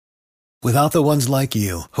Without the ones like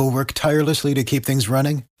you, who work tirelessly to keep things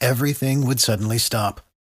running, everything would suddenly stop.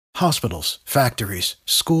 Hospitals, factories,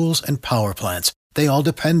 schools, and power plants, they all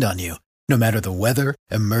depend on you. No matter the weather,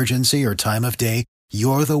 emergency, or time of day,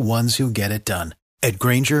 you're the ones who get it done. At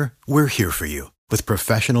Grainger, we're here for you with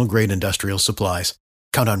professional-grade industrial supplies.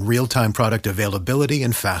 Count on real-time product availability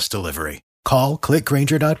and fast delivery. Call, click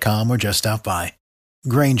Grainger.com, or just stop by.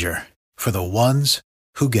 Grainger, for the ones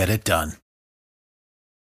who get it done.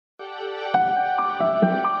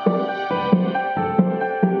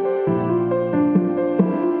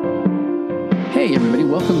 Hey everybody,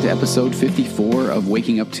 welcome to episode 54 of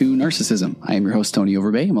Waking Up to Narcissism. I am your host, Tony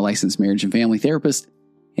Overbay. I'm a licensed marriage and family therapist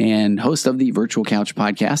and host of the Virtual Couch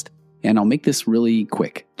podcast. And I'll make this really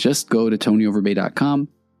quick. Just go to tonyoverbay.com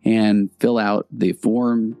and fill out the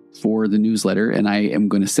form for the newsletter. And I am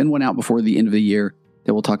going to send one out before the end of the year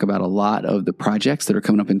that will talk about a lot of the projects that are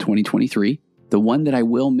coming up in 2023. The one that I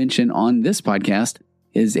will mention on this podcast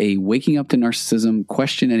is a Waking Up to Narcissism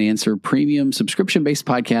question and answer premium subscription-based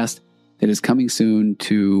podcast that is coming soon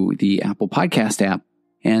to the Apple Podcast app.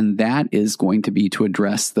 And that is going to be to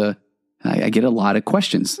address I get a lot of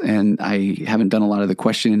questions, and I haven't done a lot of the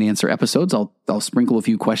question and answer episodes. I'll sprinkle a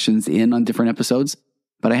few questions in on different episodes,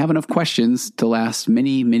 but I have enough questions to last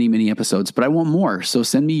many, many, many episodes, but I want more. So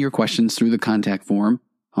send me your questions through the contact form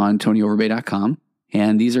on tonyoverbay.com.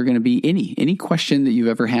 And these are going to be any question that you've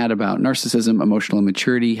ever had about narcissism, emotional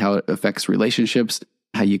immaturity, how it affects relationships,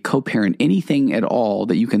 how you co-parent, anything at all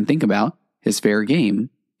that you can think about is fair game.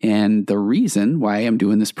 And the reason why I'm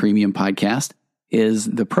doing this premium podcast is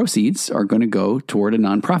the proceeds are going to go toward a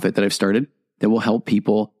nonprofit that I've started that will help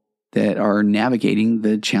people that are navigating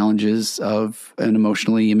the challenges of an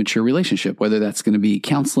emotionally immature relationship, whether that's going to be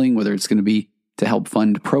counseling, whether it's going to be to help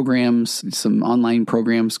fund programs, some online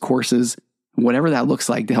programs, courses, whatever that looks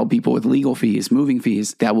like to help people with legal fees, moving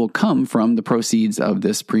fees, that will come from the proceeds of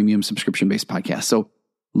this premium subscription-based podcast. So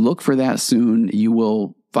look for that soon. You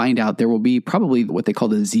will find out there will be probably what they call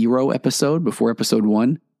the 0 episode before episode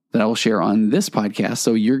 1 that I will share on this podcast.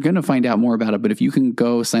 So you're going to find out more about it. But if you can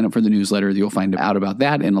go sign up for the newsletter, you'll find out about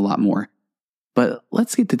that and a lot more. But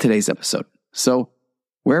let's get to today's episode. So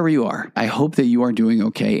wherever you are, I hope that you are doing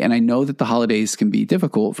okay. And I know that the holidays can be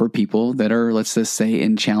difficult for people that are, let's just say,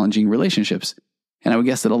 in challenging relationships. And I would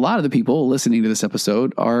guess that a lot of the people listening to this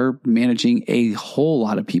episode are managing a whole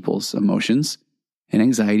lot of people's emotions and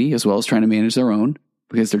anxiety, as well as trying to manage their own,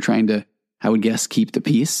 because they're trying to, I would guess, keep the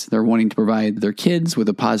peace. They're wanting to provide their kids with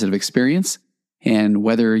a positive experience. And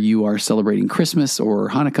whether you are celebrating Christmas or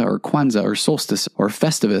Hanukkah or Kwanzaa or solstice or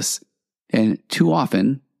Festivus, and too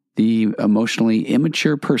often the emotionally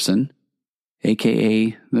immature person,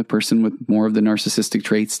 aka the person with more of the narcissistic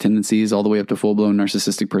traits, tendencies, all the way up to full-blown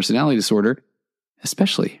narcissistic personality disorder,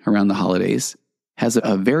 especially around the holidays, has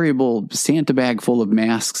a variable Santa bag full of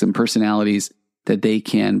masks and personalities that they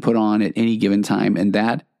can put on at any given time. And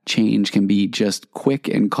that change can be just quick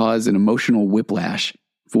and cause an emotional whiplash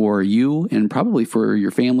for you and probably for your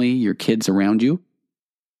family, your kids around you.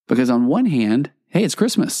 Because on one hand, hey, it's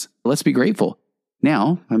Christmas. Let's be grateful.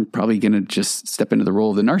 Now, I'm probably going to just step into the role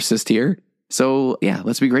of the narcissist here. So yeah,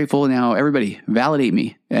 let's be grateful. Now, everybody, validate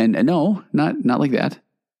me. And no, not like that.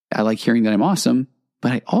 I like hearing that I'm awesome,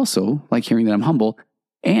 but I also like hearing that I'm humble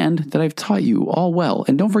and that I've taught you all well.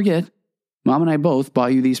 And don't forget, Mom and I both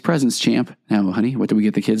bought you these presents, champ. Now, honey, what did we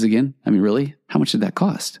get the kids again? I mean, really? How much did that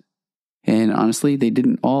cost? And honestly, they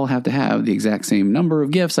didn't all have to have the exact same number of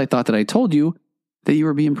gifts. I thought that I told you that you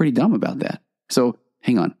were being pretty dumb about that. So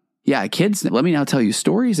hang on. Yeah, kids, let me now tell you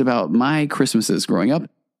stories about my Christmases growing up,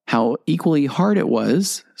 how equally hard it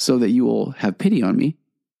was so that you will have pity on me.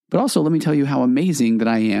 But also let me tell you how amazing that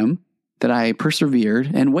I am, that I persevered.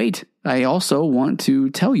 And wait, I also want to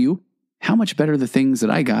tell you how much better the things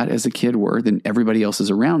that I got as a kid were than everybody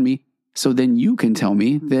else's around me. So then you can tell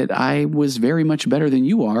me that I was very much better than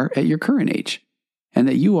you are at your current age. And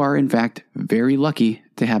that you are, in fact, very lucky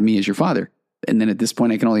to have me as your father. And then at this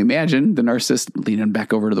point, I can only imagine the narcissist leaning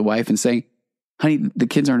back over to the wife and saying, honey, the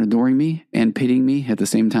kids aren't adoring me and pitying me at the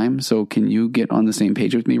same time. So can you get on the same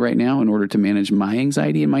page with me right now in order to manage my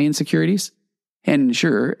anxiety and my insecurities? And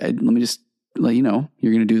sure, let me just let you know,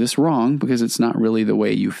 you're going to do this wrong because it's not really the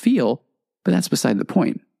way you feel. But that's beside the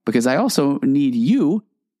point, because I also need you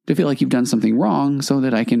to feel like you've done something wrong so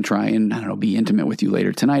that I can try and, I don't know, be intimate with you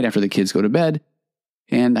later tonight after the kids go to bed.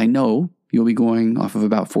 And I know you'll be going off of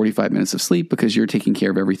about 45 minutes of sleep because you're taking care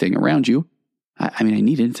of everything around you. I mean, I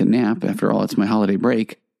needed to nap. After all, it's my holiday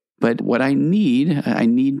break. But what I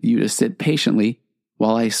need you to sit patiently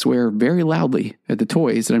while I swear very loudly at the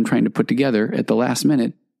toys that I'm trying to put together at the last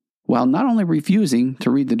minute, while not only refusing to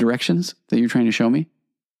read the directions that you're trying to show me,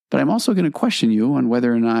 But I'm also going to question you on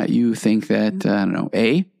whether or not you think that,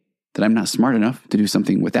 A, that I'm not smart enough to do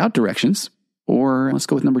something without directions, or let's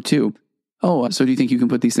go with number 2. Oh, so do you think you can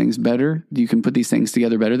put these things better? You can put these things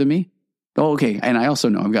together better than me? Oh, okay. And I also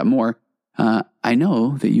know, I've got more. I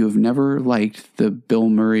know that you have never liked the Bill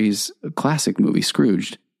Murray's classic movie,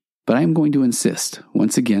 Scrooged, but I'm going to insist,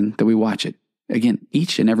 once again, that we watch it. Again,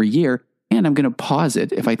 each and every year, and I'm going to pause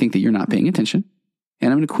it if I think that you're not paying attention,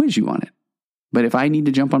 and I'm going to quiz you on it. But if I need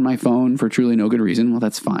to jump on my phone for truly no good reason, well,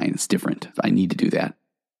 that's fine. It's different. I need to do that.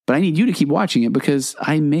 But I need you to keep watching it because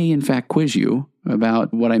I may, in fact, quiz you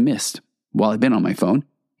about what I missed while I've been on my phone.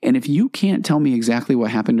 And if you can't tell me exactly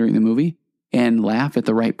what happened during the movie and laugh at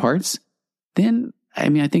the right parts, then,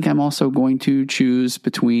 I think I'm also going to choose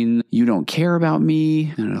between you don't care about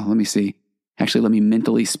me. I don't know. Let me see. Actually, let me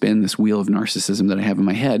mentally spin this wheel of narcissism that I have in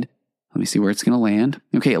my head. Let me see where it's going to land.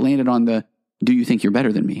 Okay, it landed on the, do you think you're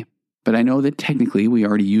better than me? But I know that technically we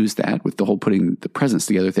already used that with the whole putting the presents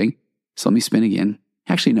together thing. So let me spin again.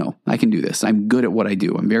 Actually, no, I can do this. I'm good at what I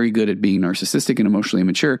do. I'm very good at being narcissistic and emotionally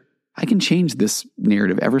immature. I can change this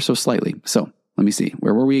narrative ever so slightly. So let me see.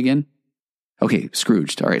 Where were we again? Okay,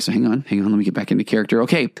 Scrooged. All right, so hang on. Let me get back into character.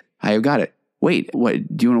 Okay, I have got it. Wait,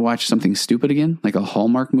 what? Do you want to watch something stupid again? Like a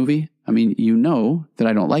Hallmark movie? You know that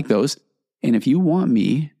I don't like those. And if you want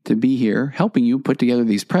me to be here helping you put together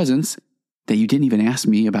these presents that you didn't even ask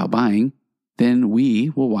me about buying, then we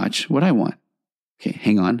will watch what I want. Okay,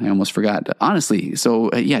 hang on. I almost forgot. Honestly, so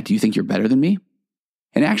do you think you're better than me?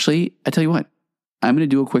 And actually, I tell you what, I'm going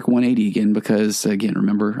to do a quick 180 again because, again,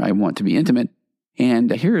 remember, I want to be intimate.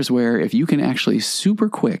 And here's where if you can actually super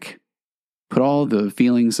quick put all the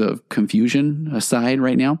feelings of confusion aside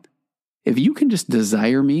right now, if you can just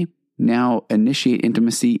desire me, now initiate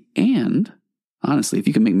intimacy, and honestly, if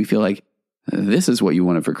you can make me feel like this is what you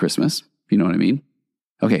wanted for Christmas, you know what I mean?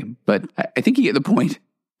 Okay, but I think you get the point.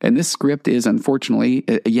 And this script is unfortunately,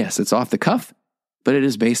 yes, it's off the cuff, but it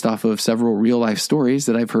is based off of several real life stories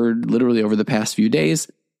that I've heard literally over the past few days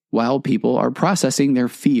while people are processing their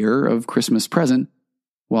fear of Christmas present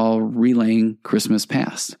while relaying Christmas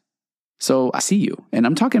past. So I see you, and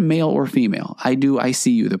I'm talking male or female. I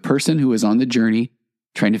see you, the person who is on the journey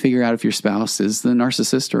trying to figure out if your spouse is the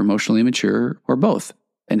narcissist or emotionally immature or both,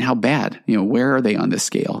 and how bad, where are they on this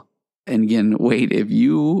scale? And again, wait, if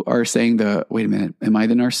you are saying wait a minute, am I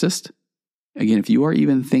the narcissist? Again, if you are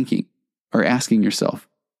even thinking or asking yourself,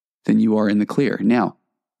 then you are in the clear. Now,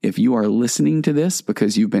 if you are listening to this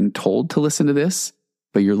because you've been told to listen to this,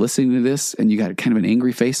 but you're listening to this and you got kind of an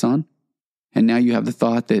angry face on, and now you have the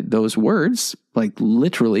thought that those words, like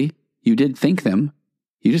literally, you did think them,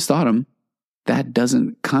 you just thought them, that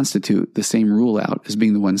doesn't constitute the same rule out as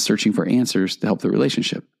being the one searching for answers to help the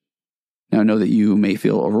relationship. Now, I know that you may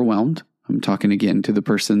feel overwhelmed. I'm talking again to the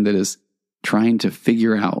person that is trying to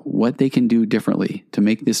figure out what they can do differently to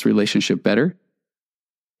make this relationship better.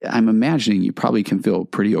 I'm imagining you probably can feel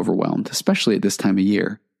pretty overwhelmed, especially at this time of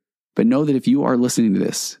year. But know that if you are listening to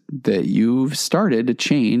this, that you've started a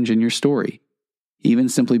change in your story. Even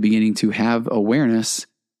simply beginning to have awareness,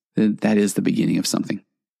 that is the beginning of something.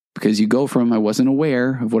 Because you go from I wasn't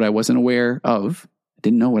aware of what I wasn't aware of, I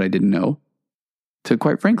didn't know what I didn't know, to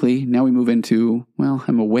quite frankly, now we move into, well,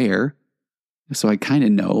 I'm aware, so I kind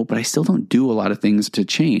of know, but I still don't do a lot of things to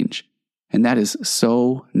change. And that is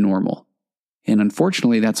so normal. And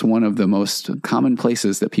unfortunately, that's one of the most common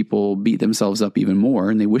places that people beat themselves up even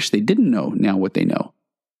more, and they wish they didn't know now what they know.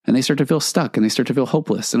 And they start to feel stuck, and they start to feel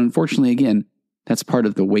hopeless. And unfortunately, again, that's part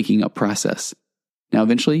of the waking up process. Now,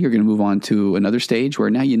 eventually, you're going to move on to another stage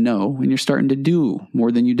where now you know, and you're starting to do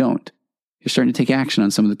more than you don't. You're starting to take action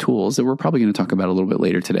on some of the tools that we're probably going to talk about a little bit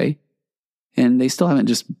later today. And they still haven't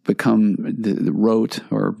just become the rote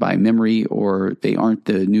or by memory, or they aren't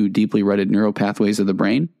the new deeply rutted neural pathways of the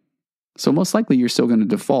brain. So most likely you're still going to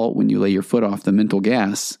default when you lay your foot off the mental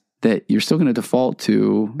gas, that you're still going to default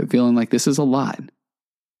to feeling like this is a lot.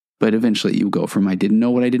 But eventually you go from I didn't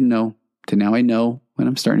know what I didn't know to now I know, and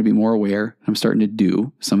I'm starting to be more aware. I'm starting to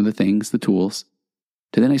do some of the things, the tools,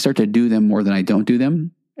 to then I start to do them more than I don't do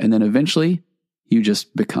them. And then eventually you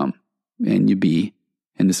just become and you be,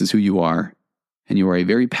 and this is who you are. And you are a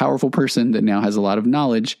very powerful person that now has a lot of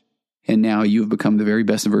knowledge. And now you've become the very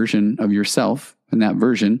best version of yourself. And that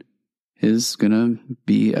version is going to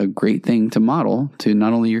be a great thing to model to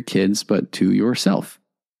not only your kids, but to yourself.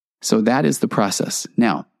 So that is the process.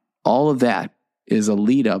 Now, all of that is a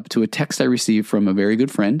lead up to a text I received from a very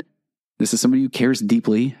good friend. This is somebody who cares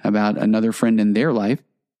deeply about another friend in their life.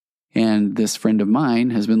 And this friend of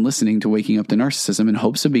mine has been listening to Waking Up to Narcissism in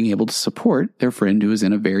hopes of being able to support their friend who is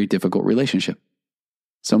in a very difficult relationship.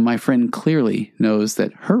 So my friend clearly knows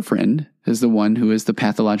that her friend is the one who is the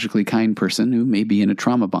pathologically kind person who may be in a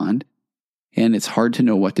trauma bond, and it's hard to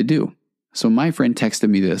know what to do. So my friend texted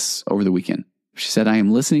me this over the weekend. She said, I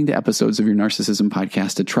am listening to episodes of your narcissism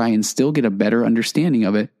podcast to try and still get a better understanding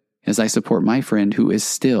of it as I support my friend who is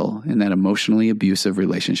still in that emotionally abusive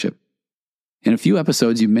relationship. In a few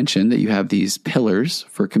episodes, you mentioned that you have these pillars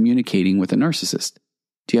for communicating with a narcissist.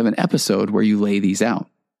 Do you have an episode where you lay these out?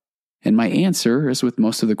 And my answer, as with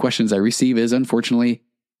most of the questions I receive, is unfortunately,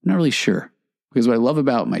 I'm not really sure. Because what I love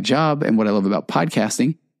about my job and what I love about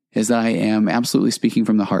podcasting is that I am absolutely speaking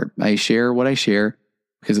from the heart. I share what I share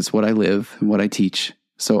because it's what I live and what I teach.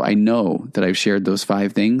 So I know that I've shared those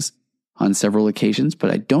 5 things on several occasions,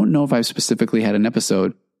 but I don't know if I've specifically had an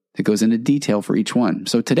episode that goes into detail for each one.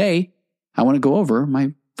 So today, I want to go over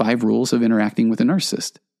my 5 rules of interacting with a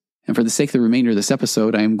narcissist. And for the sake of the remainder of this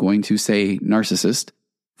episode, I am going to say narcissist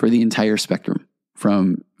for the entire spectrum,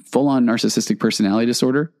 from full-on narcissistic personality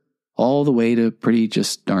disorder all the way to pretty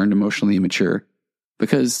just darned emotionally immature,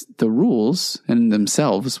 because the rules in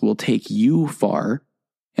themselves will take you far.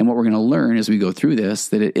 And what we're going to learn as we go through this,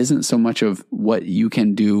 that it isn't so much of what you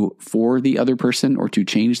can do for the other person or to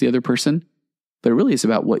change the other person, but it really is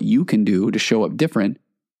about what you can do to show up different,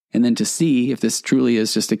 and then to see if this truly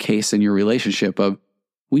is just a case in your relationship of,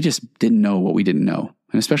 we just didn't know what we didn't know.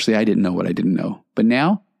 And especially I didn't know what I didn't know. But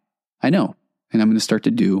now I know, and I'm going to start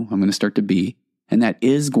to do, I'm going to start to be, and that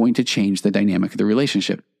is going to change the dynamic of the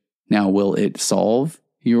relationship. Now, will it solve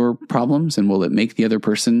your problems, and will it make the other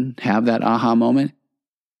person have that aha moment?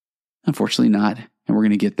 Unfortunately not, and we're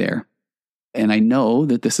going to get there. And I know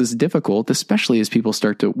that this is difficult, especially as people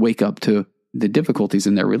start to wake up to the difficulties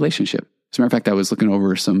in their relationship. As a matter of fact, I was looking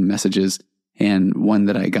over some messages, and one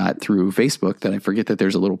that I got through Facebook that I forget that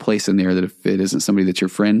there's a little place in there that if it isn't somebody that's your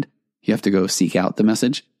friend, you have to go seek out the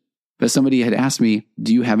message. But somebody had asked me,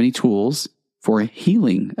 do you have any tools for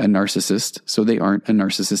healing a narcissist so they aren't a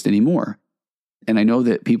narcissist anymore? And I know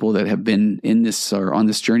that people that have been in this or on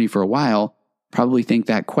this journey for a while probably think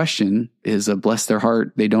that question is a bless their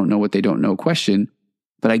heart, they don't know what they don't know question.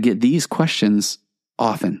 But I get these questions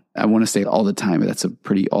often. I want to say all the time, but that's a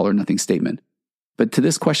pretty all or nothing statement. But to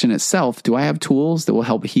this question itself, do I have tools that will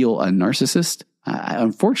help heal a narcissist?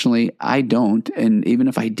 Unfortunately, I don't. And even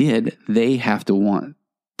if I did, they have to want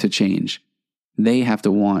to change. They have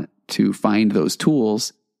to want to find those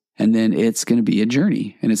tools. And then it's going to be a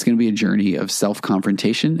journey. And it's going to be a journey of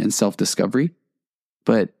self-confrontation and self-discovery.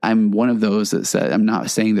 But I'm one of those that said, I'm not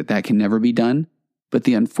saying that that can never be done. But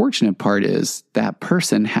the unfortunate part is that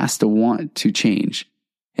person has to want to change.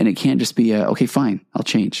 And it can't just be okay, fine, I'll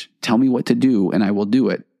change. Tell me what to do and I will do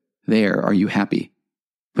it. There, are you happy?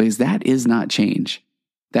 Because that is not change.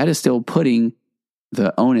 That is still putting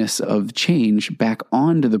the onus of change back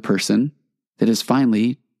onto the person that is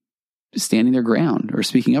finally standing their ground or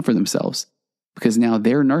speaking up for themselves. Because now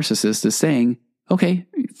their narcissist is saying, okay,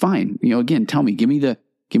 fine. Again, tell me, give me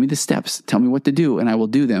the steps. Tell me what to do and I will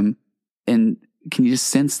do them. And can you just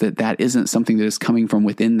sense that that isn't something that is coming from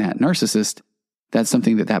within that narcissist? That's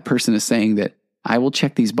something that that person is saying, that I will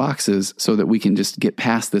check these boxes so that we can just get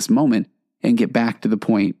past this moment and get back to the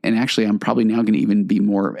point. And actually, I'm probably now going to even be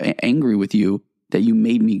more angry with you that you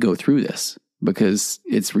made me go through this because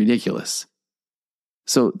it's ridiculous.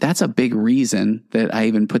 So that's a big reason that I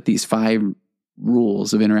even put these 5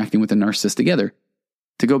 rules of interacting with a narcissist together.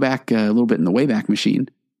 To go back a little bit in the Wayback Machine,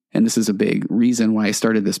 and this is a big reason why I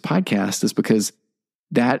started this podcast, is because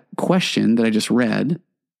that question that I just read,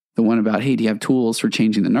 the one about, hey, do you have tools for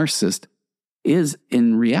changing the narcissist, is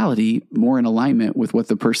in reality more in alignment with what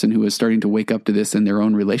the person who is starting to wake up to this in their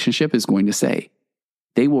own relationship is going to say.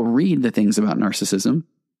 They will read the things about narcissism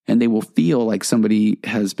and they will feel like somebody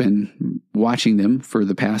has been watching them for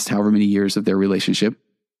the past however many years of their relationship.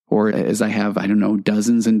 Or as I have,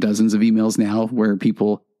 dozens and dozens of emails now where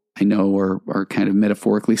people I know are kind of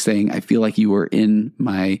metaphorically saying, I feel like you were in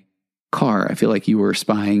my car. I feel like you were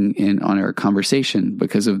spying in on our conversation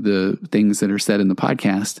because of the things that are said in the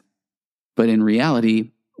podcast. But in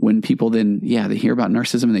reality, when people then, they hear about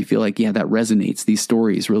narcissism and they feel like, that resonates. These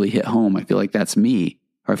stories really hit home. I feel like that's me,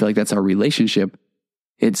 or I feel like that's our relationship.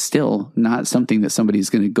 It's still not something that somebody's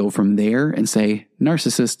going to go from there and say,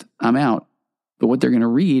 narcissist, I'm out. But what they're going to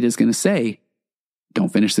read is going to say,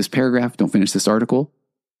 don't finish this paragraph, don't finish this article,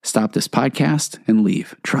 stop this podcast and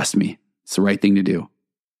leave. Trust me, it's the right thing to do.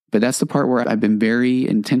 But that's the part where I've been very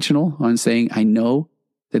intentional on saying, I know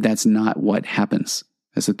that that's not what happens.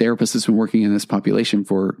 As a therapist that's been working in this population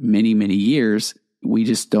for many, many years, we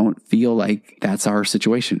just don't feel like that's our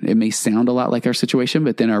situation. It may sound a lot like our situation,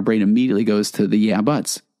 but then our brain immediately goes to the yeah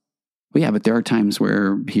buts. Well, yeah, but there are times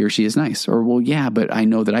where he or she is nice. Or, well, yeah, but I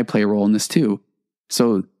know that I play a role in this too.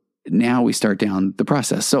 So now we start down the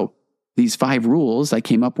process. So these 5 rules I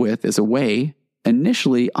came up with as a way,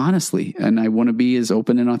 initially, honestly, and I want to be as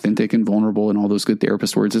open and authentic and vulnerable and all those good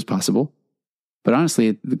therapist words as possible. But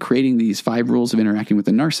honestly, creating these 5 rules of interacting with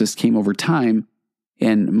a narcissist came over time.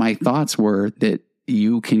 And my thoughts were that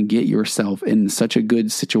you can get yourself in such a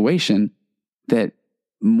good situation that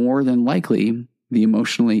more than likely the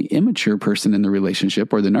emotionally immature person in the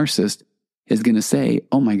relationship or the narcissist is going to say,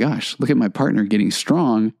 oh my gosh, look at my partner getting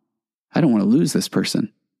strong. I don't want to lose this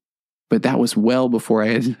person. But that was well before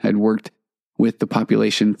I had worked with the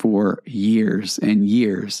population for years and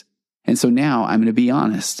years. And so now I'm going to be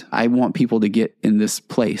honest. I want people to get in this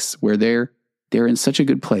place where they're in such a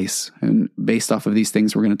good place, and based off of these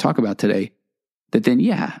things we're going to talk about today, that then,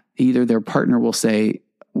 either their partner will say,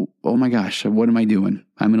 oh my gosh, what am I doing?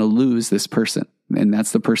 I'm going to lose this person. And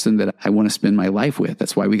that's the person that I want to spend my life with.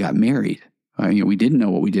 That's why we got married. We didn't know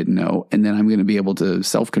what we didn't know. And then I'm going to be able to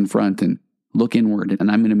self-confront and look inward,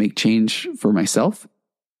 and I'm going to make change for myself.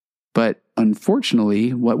 But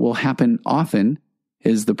unfortunately, what will happen often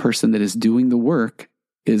is the person that is doing the work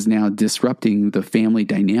is now disrupting the family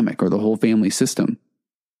dynamic or the whole family system.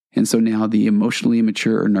 And so now the emotionally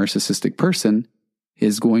immature or narcissistic person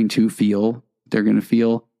is going to feel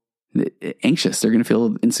anxious. They're going to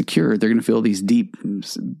feel insecure. They're going to feel these deep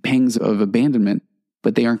pangs of abandonment,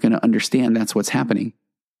 but they aren't going to understand that's what's happening.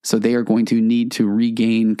 So they are going to need to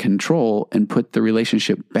regain control and put the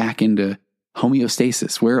relationship back into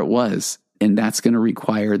homeostasis where it was. And that's going to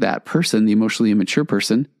require that person, the emotionally immature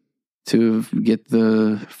person, to get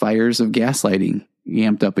the fires of gaslighting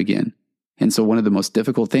amped up again. And so one of the most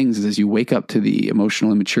difficult things is as you wake up to the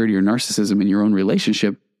emotional immaturity or narcissism in your own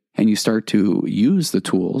relationship, and you start to use the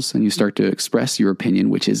tools and you start to express your opinion,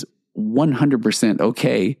 which is 100%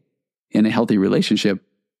 okay in a healthy relationship,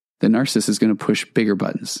 the narcissist is going to push bigger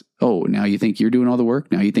buttons. Oh, now you think you're doing all the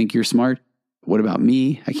work? Now you think you're smart? What about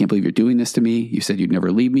me? I can't believe you're doing this to me. You said you'd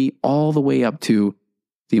never leave me. All the way up to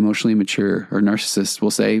the emotionally immature or narcissist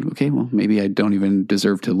will say, okay, well, maybe I don't even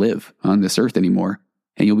deserve to live on this earth anymore,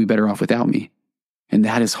 and you'll be better off without me. And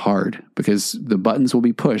that is hard because the buttons will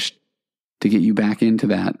be pushed to get you back into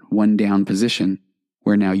that one down position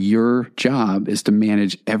where now your job is to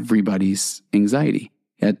manage everybody's anxiety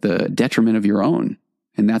at the detriment of your own.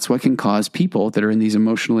 And that's what can cause people that are in these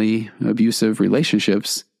emotionally abusive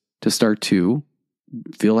relationships to start to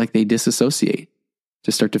feel like they disassociate,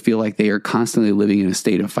 to start to feel like they are constantly living in a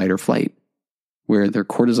state of fight or flight, where their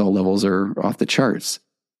cortisol levels are off the charts,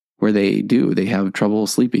 where they have trouble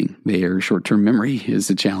sleeping. Their short-term memory is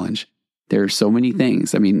a challenge. There are so many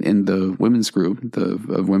things. I mean, in the women's group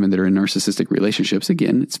of women that are in narcissistic relationships,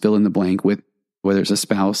 again, it's fill in the blank with whether it's a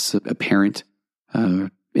spouse, a parent,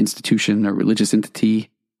 institution, a religious entity,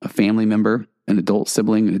 a family member, an adult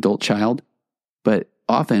sibling, an adult child. But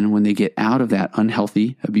often when they get out of that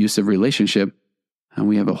unhealthy, abusive relationship, and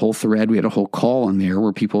we have a whole thread, we had a whole call on there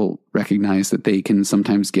where people recognize that they can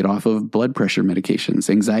sometimes get off of blood pressure medications,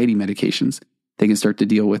 anxiety medications. They can start to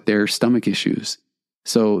deal with their stomach issues.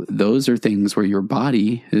 So those are things where your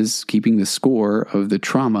body is keeping the score of the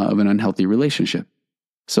trauma of an unhealthy relationship.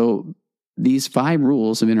 So these 5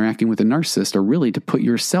 rules of interacting with a narcissist are really to put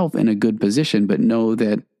yourself in a good position, but know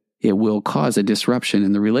that it will cause a disruption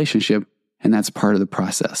in the relationship. And that's part of the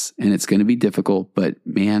process. And it's going to be difficult, but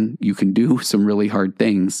man, you can do some really hard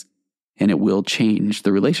things and it will change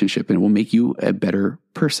the relationship and it will make you a better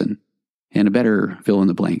person and a better fill in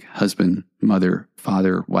the blank, husband, mother,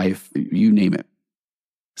 father, wife, you name it.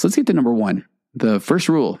 So let's get to number 1. The first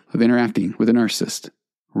rule of interacting with a narcissist: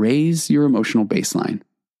 raise your emotional baseline.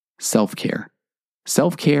 Self-care.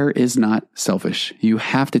 Self-care is not selfish. You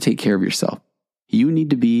have to take care of yourself. You need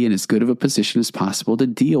to be in as good of a position as possible to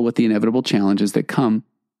deal with the inevitable challenges that come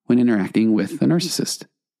when interacting with a narcissist.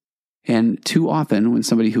 And too often, when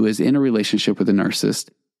somebody who is in a relationship with a narcissist,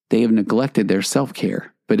 they have neglected their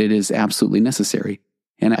self-care, but it is absolutely necessary.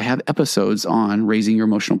 And I have episodes on raising your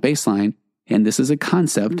emotional baseline. And this is a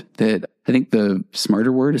concept that I think the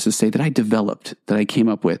smarter word is to say that I developed, that I came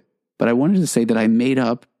up with. But I wanted to say that I made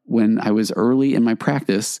up when I was early in my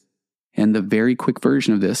practice. And the very quick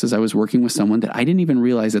version of this is I was working with someone that I didn't even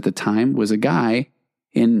realize at the time was a guy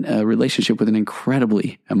in a relationship with an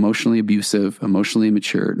incredibly emotionally abusive, emotionally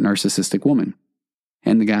immature, narcissistic woman.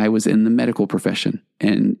 And the guy was in the medical profession.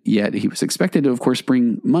 And yet he was expected to, of course,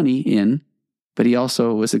 bring money in, but he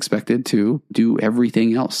also was expected to do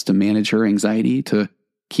everything else, to manage her anxiety, to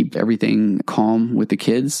keep everything calm with the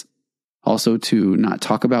kids, also to not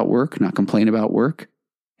talk about work, not complain about work,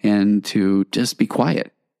 and to just be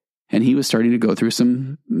quiet. And he was starting to go through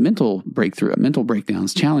some mental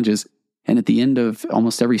breakdowns, challenges. And at the end of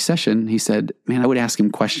almost every session, he said, man, I would ask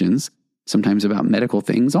him questions, sometimes about medical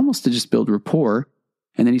things, almost to just build rapport.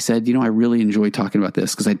 And then he said, I really enjoy talking about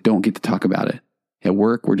this because I don't get to talk about it. At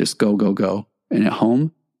work, we're just go, go, go. And at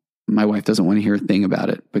home, my wife doesn't want to hear a thing about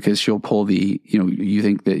it because she'll pull you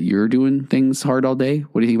think that you're doing things hard all day?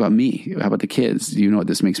 What do you think about me? How about the kids? Do you know what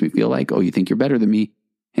this makes me feel like? Oh, you think you're better than me?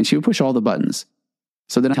 And she would push all the buttons.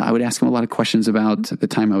 So then I would ask him a lot of questions about, at the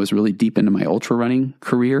time I was really deep into my ultra running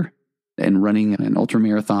career and running an ultra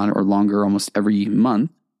marathon or longer almost every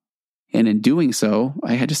month. And in doing so,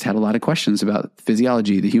 I had just had a lot of questions about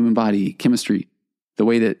physiology, the human body, chemistry, the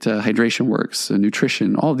way that hydration works,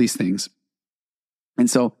 nutrition, all of these things. And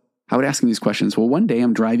so I would ask him these questions. Well, one day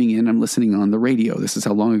I'm driving in, I'm listening on the radio. This is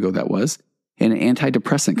how long ago that was. And an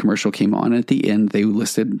antidepressant commercial came on. And at the end, they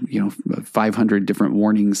listed, 500 different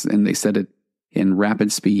warnings, and they said it in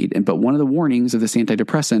rapid speed. But one of the warnings of this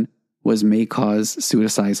antidepressant was may cause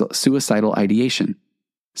suicidal ideation.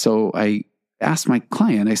 So I asked my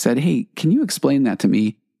client, I said, hey, can you explain that to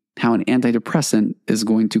me, how an antidepressant is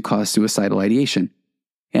going to cause suicidal ideation?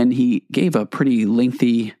 And he gave a pretty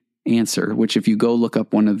lengthy answer, which if you go look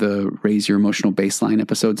up one of the Raise Your Emotional Baseline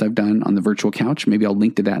episodes I've done on the virtual couch, maybe I'll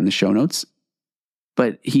link to that in the show notes.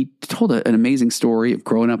 But he told an amazing story of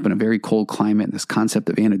growing up in a very cold climate, this concept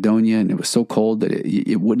of anhedonia, and it was so cold that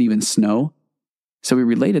it wouldn't even snow. So we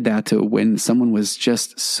related that to when someone was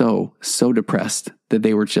just so depressed that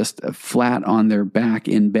they were just flat on their back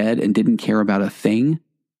in bed and didn't care about a thing,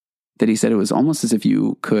 that he said it was almost as if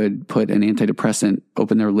you could put an antidepressant,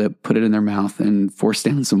 open their lip, put it in their mouth, and force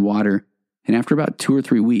down some water. And after about 2 or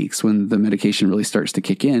 3 weeks, when the medication really starts to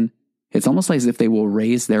kick in, it's almost like as if they will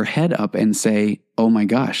raise their head up and say, oh my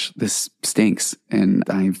gosh, this stinks, and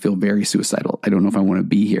I feel very suicidal. I don't know if I want to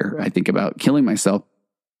be here. I think about killing myself.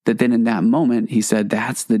 That then in that moment, he said,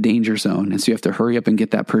 that's the danger zone. And so you have to hurry up and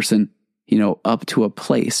get that person, up to a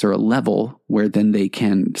place or a level where then they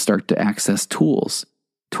can start to access tools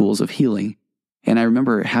of healing. And I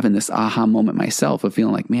remember having this aha moment myself of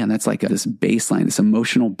feeling like, man, that's like this baseline, this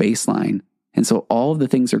emotional baseline. And so all of the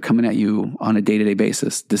things are coming at you on a day-to-day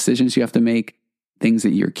basis, decisions you have to make, things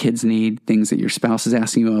that your kids need, things that your spouse is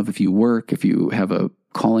asking you of, if you work, if you have a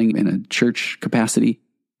calling in a church capacity,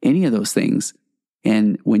 any of those things.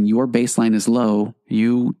 And when your baseline is low,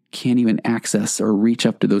 you can't even access or reach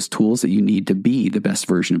up to those tools that you need to be the best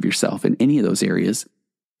version of yourself in any of those areas.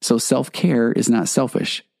 So self-care is not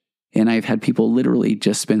selfish. And I've had people literally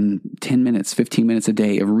just spend 10 minutes, 15 minutes a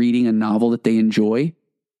day of reading a novel that they enjoy.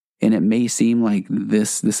 And it may seem like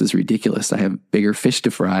this is ridiculous. I have bigger fish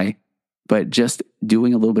to fry. But just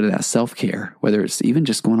doing a little bit of that self-care, whether it's even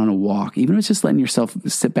just going on a walk, even if it's just letting yourself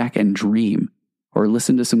sit back and dream, or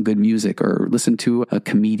listen to some good music, or listen to a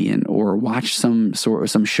comedian, or watch some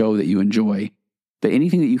show that you enjoy. But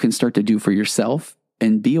anything that you can start to do for yourself,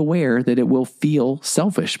 and be aware that it will feel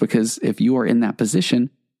selfish, because if you are in that position,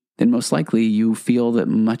 then most likely you feel that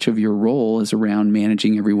much of your role is around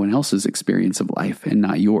managing everyone else's experience of life and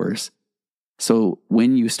not yours. So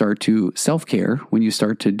when you start to self-care, when you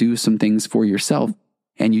start to do some things for yourself,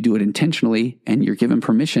 and you do it intentionally, and you're given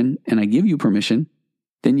permission, and I give you permission,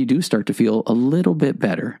 then you do start to feel a little bit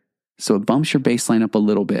better. So it bumps your baseline up a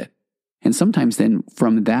little bit. And sometimes then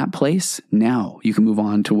from that place, now you can move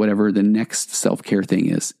on to whatever the next self-care thing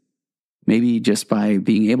is. Maybe just by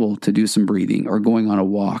being able to do some breathing, or going on a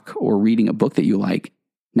walk, or reading a book that you like.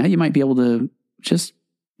 Now you might be able to just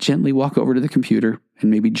gently walk over to the computer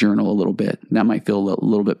and maybe journal a little bit. That might feel a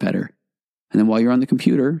little bit better. And then while you're on the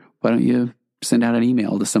computer, why don't you send out an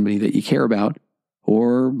email to somebody that you care about,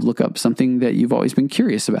 or look up something that you've always been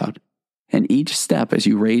curious about. And each step, as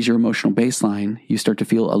you raise your emotional baseline, you start to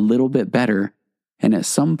feel a little bit better. And at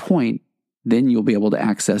some point, then you'll be able to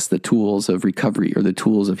access the tools of recovery, or the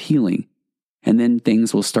tools of healing. And then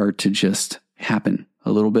things will start to just happen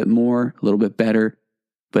a little bit more, a little bit better.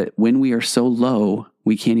 But when we are so low,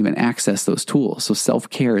 we can't even access those tools. So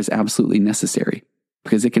self-care is absolutely necessary,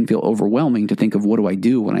 because it can feel overwhelming to think of, what do I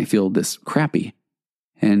do when I feel this crappy?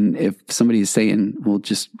 And if somebody is saying, well,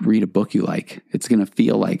 just read a book you like, it's going to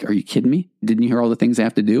feel like, are you kidding me? Didn't you hear all the things I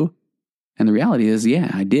have to do? And the reality is,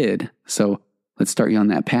 yeah, I did. So let's start you on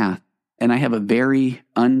that path. And I have a very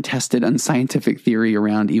untested, unscientific theory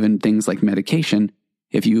around even things like medication,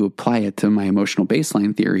 if you apply it to my emotional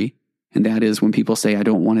baseline theory. And that is, when people say, I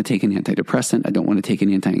don't want to take an antidepressant, I don't want to take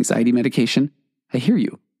an anti-anxiety medication, I hear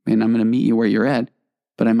you. And I'm going to meet you where you're at.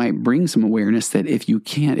 But I might bring some awareness that if your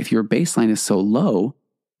baseline is so low,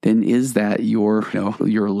 then is that your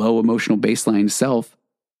low emotional baseline self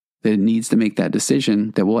that needs to make that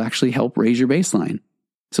decision that will actually help raise your baseline.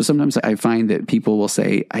 So sometimes I find that people will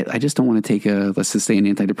say, I just don't want to take let's just say an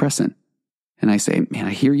antidepressant. And I say, man,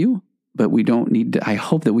 I hear you, but we don't need to, I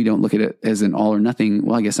hope that we don't look at it as an all or nothing.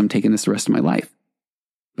 Well, I guess I'm taking this the rest of my life.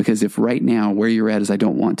 Because if right now where you're at is I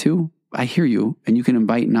don't want to, I hear you, and you can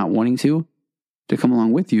invite not wanting to come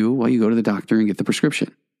along with you while you go to the doctor and get the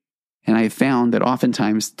prescription. And I have found that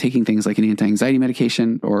oftentimes taking things like an anti-anxiety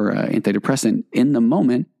medication or antidepressant in the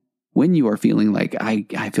moment, when you are feeling like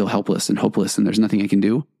I feel helpless and hopeless and there's nothing I can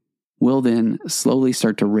do, will then slowly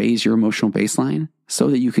start to raise your emotional baseline so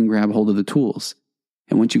that you can grab hold of the tools.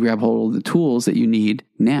 And once you grab hold of the tools that you need,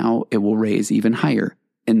 now it will raise even higher.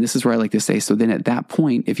 And this is where I like to say, so then at that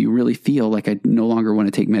point, if you really feel like I no longer want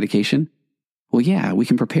to take medication, well, yeah, we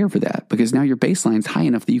can prepare for that because now your baseline's high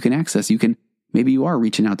enough that you can access. Maybe you are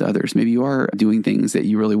reaching out to others. Maybe you are doing things that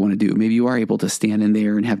you really want to do. Maybe you are able to stand in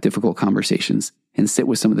there and have difficult conversations and sit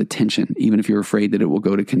with some of the tension, even if you're afraid that it will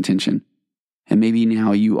go to contention. And maybe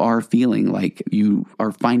now you are feeling like you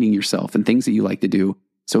are finding yourself and things that you like to do.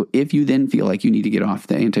 So if you then feel like you need to get off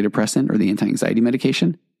the antidepressant or the anti-anxiety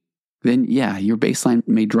medication, then yeah, your baseline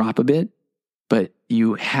may drop a bit, but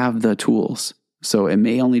you have the tools. So it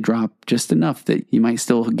may only drop just enough that you might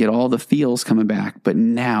still get all the feels coming back. But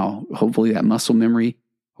now, hopefully that muscle memory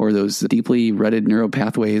or those deeply rutted neural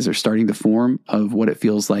pathways are starting to form of what it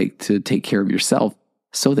feels like to take care of yourself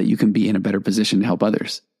so that you can be in a better position to help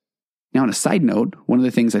others. Now, on a side note, one of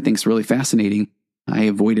the things I think is really fascinating, I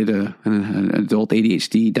avoided an adult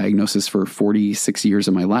ADHD diagnosis for 46 years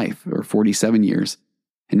of my life, or 47 years.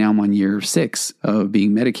 And now I'm on year 6 of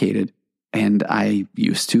being medicated. And I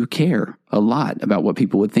used to care a lot about what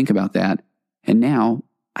people would think about that. And now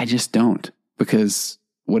I just don't, because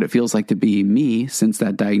what it feels like to be me since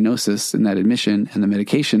that diagnosis and that admission and the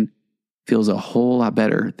medication feels a whole lot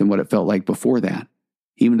better than what it felt like before that.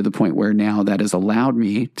 Even to the point where now that has allowed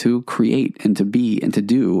me to create and to be and to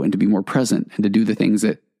do and to be more present and to do the things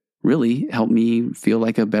that really help me feel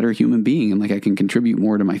like a better human being and like I can contribute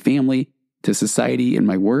more to my family, to society, and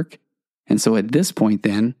my work. And so at this point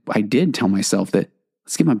then, I did tell myself that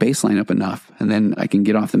let's get my baseline up enough and then I can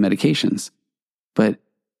get off the medications. But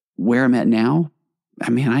where I'm at now, I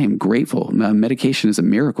am grateful. Medication is a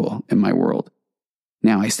miracle in my world.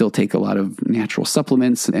 Now I still take a lot of natural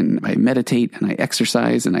supplements and I meditate and I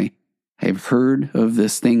exercise and I have heard of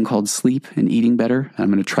this thing called sleep and eating better. I'm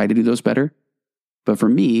going to try to do those better. But for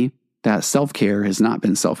me, that self-care has not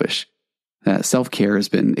been selfish. That self-care has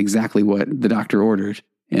been exactly what the doctor ordered.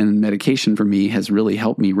 And medication for me has really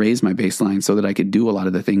helped me raise my baseline so that I could do a lot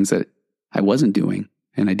of the things that I wasn't doing.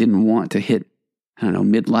 And I didn't want to hit,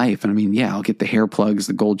 midlife. And I'll get the hair plugs,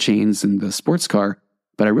 the gold chains, and the sports car.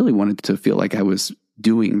 But I really wanted to feel like I was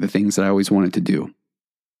doing the things that I always wanted to do.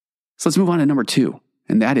 So let's move on to number 2.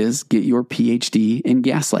 And that is get your PhD in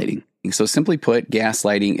gaslighting. So simply put,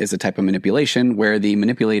 gaslighting is a type of manipulation where the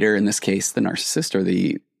manipulator, in this case, the narcissist or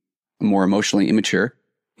the more emotionally immature,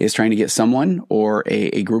 is trying to get someone or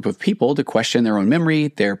a group of people to question their own memory,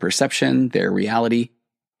 their perception, their reality.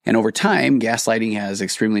 And over time, gaslighting has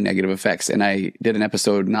extremely negative effects. And I did an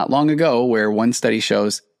episode not long ago where one study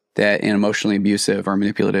shows that in emotionally abusive or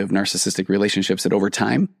manipulative narcissistic relationships that over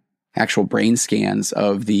time, actual brain scans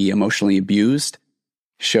of the emotionally abused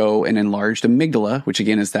show an enlarged amygdala, which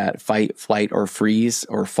again is that fight, flight, or freeze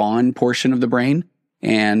or fawn portion of the brain,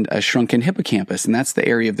 and a shrunken hippocampus. And that's the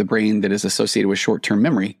area of the brain that is associated with short-term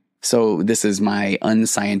memory. So this is my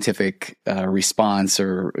unscientific response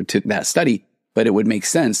to that study, but it would make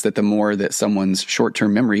sense that the more that someone's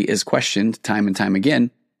short-term memory is questioned time and time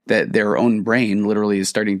again, that their own brain literally is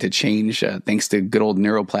starting to change thanks to good old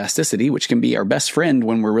neuroplasticity, which can be our best friend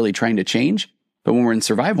when we're really trying to change. But when we're in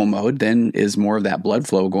survival mode, then is more of that blood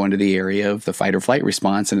flow going to the area of the fight or flight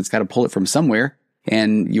response, and it's got to pull it from somewhere.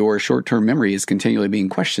 And your short-term memory is continually being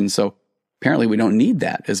questioned. So apparently we don't need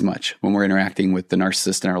that as much when we're interacting with the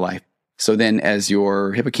narcissist in our life. So then as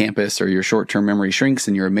your hippocampus or your short-term memory shrinks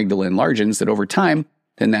and your amygdala enlarges, that over time,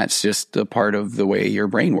 then that's just a part of the way your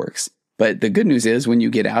brain works. But the good news is when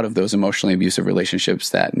you get out of those emotionally abusive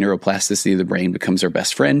relationships, that neuroplasticity of the brain becomes our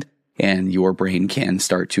best friend, and your brain can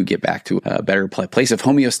start to get back to a better place of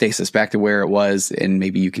homeostasis, back to where it was, and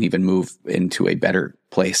maybe you can even move into a better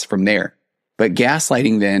place from there. But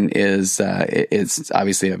gaslighting then is it's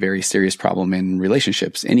obviously a very serious problem in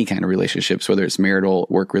relationships, any kind of relationships, whether it's marital,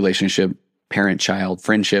 work relationship, parent-child,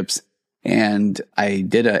 friendships. And I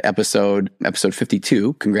did an episode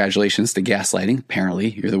 52, congratulations to gaslighting.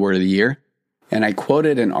 Apparently, you're the word of the year. And I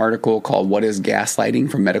quoted an article called What is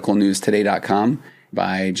Gaslighting from medicalnewstoday.com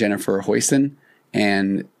by Jennifer Hoyson.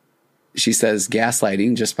 And she says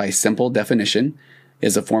gaslighting, just by simple definition,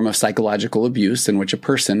 is a form of psychological abuse in which a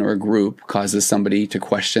person or a group causes somebody to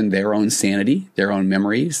question their own sanity, their own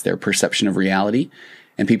memories, their perception of reality.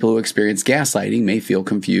 And people who experience gaslighting may feel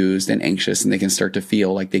confused and anxious, and they can start to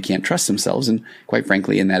feel like they can't trust themselves. And quite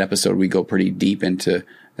frankly, in that episode, we go pretty deep into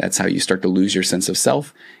that's how you start to lose your sense of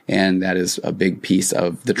self. And that is a big piece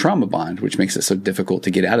of the trauma bond, which makes it so difficult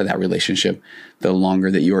to get out of that relationship the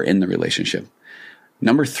longer that you are in the relationship.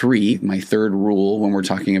 Number 3, my third rule when we're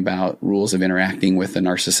talking about rules of interacting with a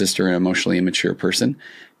narcissist or an emotionally immature person,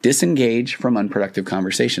 disengage from unproductive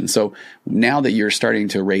conversations. So now that you're starting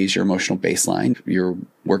to raise your emotional baseline, you're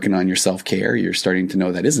working on your self-care, you're starting to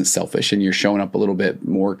know that isn't selfish, and you're showing up a little bit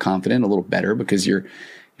more confident, a little better, because you're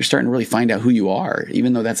starting to really find out who you are.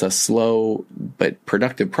 Even though that's a slow but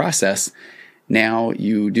productive process, now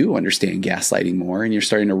you do understand gaslighting more, and you're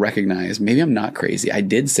starting to recognize, maybe I'm not crazy. I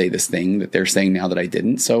did say this thing that they're saying now that I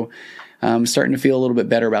didn't. So I'm starting to feel a little bit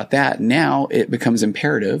better about that. Now it becomes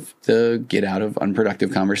imperative to get out of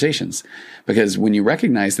unproductive conversations, because when you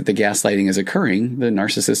recognize that the gaslighting is occurring, the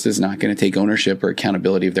narcissist is not going to take ownership or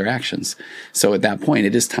accountability of their actions. So at that point,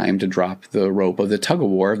 it is time to drop the rope of the tug of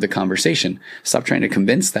war of the conversation. Stop trying to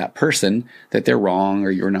convince that person that they're wrong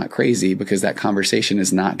or you're not crazy, because that conversation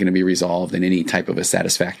is not going to be resolved in any type of a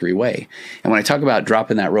satisfactory way. And when I talk about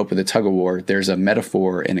dropping that rope of the tug of war, there's a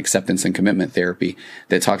metaphor in acceptance and commitment therapy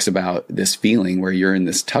that talks about this feeling where you're in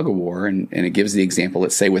this tug of war, and it gives the example,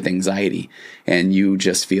 let's say with anxiety, and you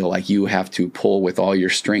just feel like you have to pull with all your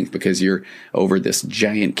strength because you're over this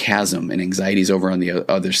giant chasm, and anxiety's over on the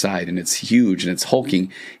other side, and it's huge and it's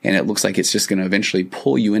hulking, and it looks like it's just going to eventually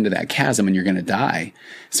pull you into that chasm and you're going to die.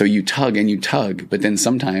 So you tug and you tug, but then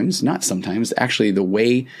actually the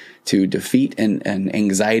way to defeat an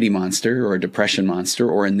anxiety monster or a depression monster,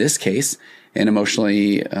 or in this case, an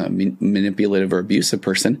emotionally manipulative or abusive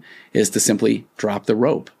person, is to simply drop the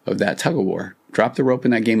rope of that tug of war. Drop the rope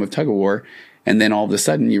in that game of tug of war, and then all of a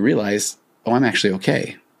sudden you realize, oh, I'm actually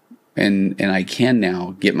okay. And I can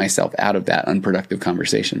now get myself out of that unproductive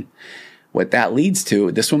conversation. What that leads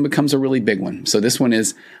to, this one becomes a really big one. So this one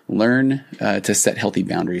is learn to set healthy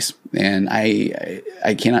boundaries. And I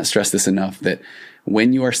cannot stress this enough, that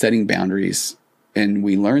when you are setting boundaries, and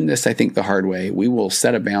we learn this, I think, the hard way, we will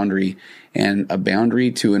set a boundary, and a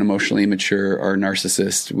boundary to an emotionally immature or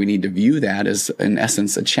narcissist, we need to view that as, in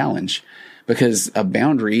essence, a challenge. Because a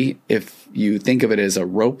boundary, if you think of it as a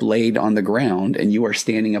rope laid on the ground and you are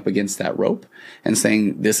standing up against that rope and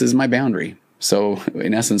saying, this is my boundary. So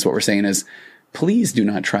in essence, what we're saying is, please do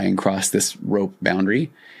not try and cross this rope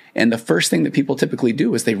boundary. And the first thing that people typically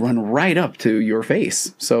do is they run right up to your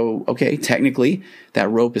face. So, okay, technically that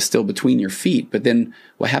rope is still between your feet, but then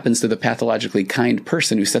what happens to the pathologically kind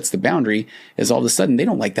person who sets the boundary is all of a sudden they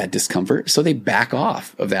don't like that discomfort, so they back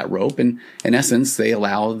off of that rope. And in essence, they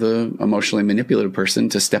allow the emotionally manipulative person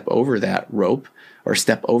to step over that rope or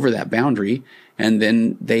step over that boundary. And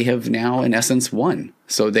then they have now, in essence, won.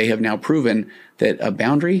 So they have now proven that a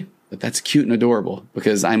boundary, that's cute and adorable,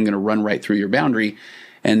 because I'm going to run right through your boundary.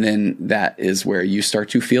 And then that is where you start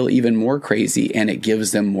to feel even more crazy, and it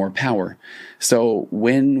gives them more power. So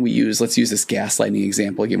when let's use this gaslighting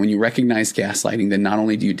example again. When you recognize gaslighting, then not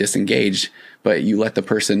only do you disengage, but you let the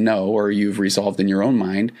person know, or you've resolved in your own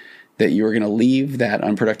mind, that you're going to leave that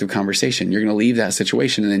unproductive conversation. You're going to leave that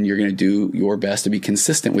situation, and then you're going to do your best to be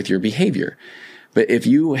consistent with your behavior. But if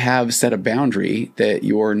you have set a boundary that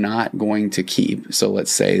you're not going to keep, so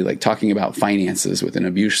let's say like talking about finances with an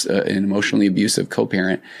emotionally abusive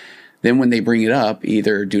co-parent, then when they bring it up,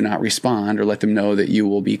 either do not respond or let them know that you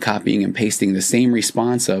will be copying and pasting the same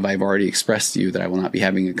response of, I've already expressed to you that I will not be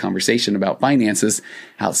having a conversation about finances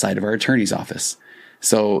outside of our attorney's office.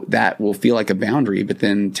 So that will feel like a boundary, but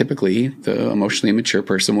then typically the emotionally immature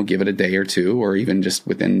person will give it a day or two, or even just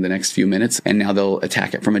within the next few minutes, and now they'll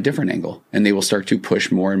attack it from a different angle, and they will start to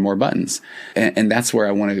push more and more buttons. And that's where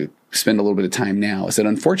I want to spend a little bit of time now, is that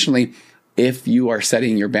unfortunately, if you are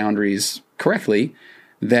setting your boundaries correctly,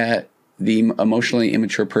 that the emotionally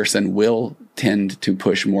immature person will tend to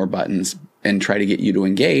push more buttons and try to get you to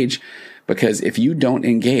engage, because if you don't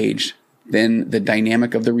engage, then the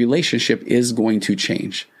dynamic of the relationship is going to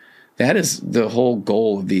change. That is the whole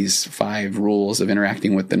goal of these 5 rules of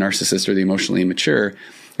interacting with the narcissist or the emotionally immature,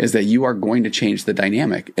 is that you are going to change the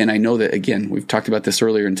dynamic. And I know that, again, we've talked about this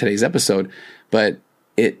earlier in today's episode, but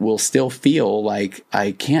it will still feel like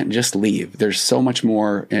I can't just leave. There's so much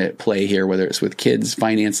more at play here, whether it's with kids,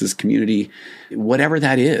 finances, community, whatever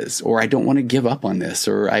that is, or I don't want to give up on this,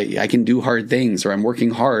 or I can do hard things, or I'm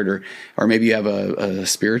working hard, or maybe you have a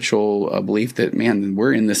spiritual belief that, man,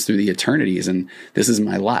 we're in this through the eternities and this is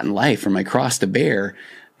my lot in life or my cross to bear.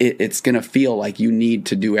 it's going to feel like you need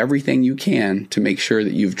to do everything you can to make sure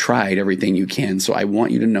that you've tried everything you can. So I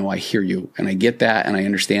want you to know I hear you, and I get that, and I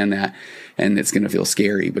understand that, and it's going to feel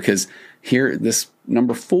scary because here, this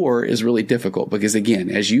number 4 is really difficult because, again,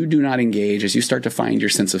 as you do not engage, as you start to find your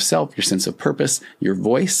sense of self, your sense of purpose, your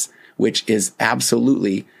voice, which is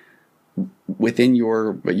absolutely within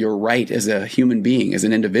your right as a human being, as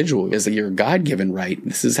an individual, as your God-given right.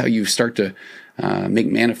 This is how you start to make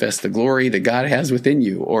manifest the glory that God has within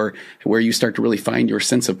you, or where you start to really find your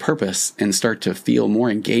sense of purpose and start to feel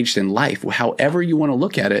more engaged in life. However you want to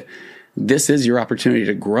look at it, this is your opportunity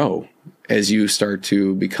to grow as you start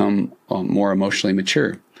to become more emotionally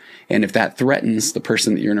mature. And if that threatens the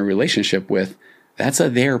person that you're in a relationship with, that's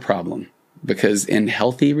their problem. Because in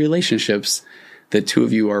healthy relationships, the two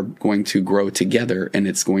of you are going to grow together, and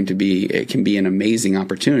it can be an amazing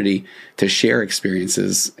opportunity to share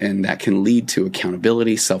experiences, and that can lead to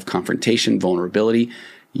accountability, self-confrontation, vulnerability,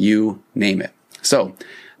 you name it. So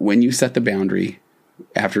when you set the boundary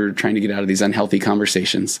after trying to get out of these unhealthy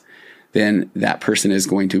conversations, then that person is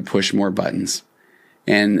going to push more buttons.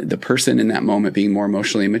 And the person in that moment, being more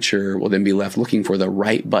emotionally mature, will then be left looking for the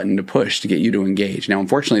right button to push to get you to engage. Now,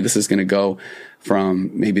 unfortunately, this is going to go from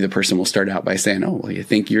maybe the person will start out by saying, oh, well, you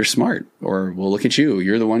think you're smart, or well, look at you,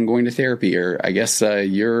 you're the one going to therapy, or I guess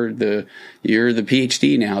you're the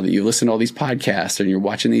PhD now that you listen to all these podcasts and you're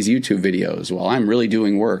watching these YouTube videos while I'm really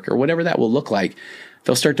doing work, or whatever that will look like.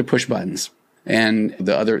 They'll start to push buttons. And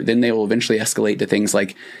then they will eventually escalate to things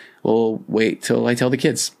like, well, wait till I tell the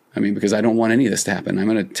kids. Because I don't want any of this to happen. I'm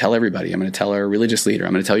going to tell everybody. I'm going to tell our religious leader.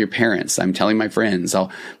 I'm going to tell your parents. I'm telling my friends.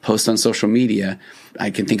 I'll post on social media.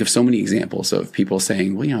 I can think of so many examples of people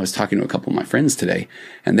saying, well, I was talking to a couple of my friends today,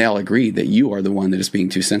 and they all agreed that you are the one that is being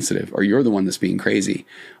too sensitive, or you're the one that's being crazy.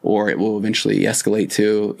 Or it will eventually escalate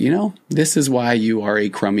to, this is why you are a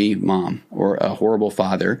crummy mom or a horrible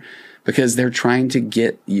father, because they're trying to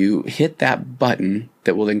get you hit that button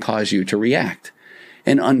that will then cause you to react.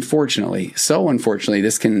 And unfortunately,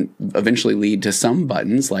 this can eventually lead to some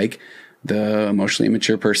buttons like the emotionally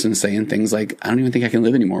immature person saying things like, I don't even think I can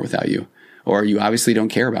live anymore without you. Or you obviously don't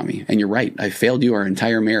care about me. And you're right. I failed you our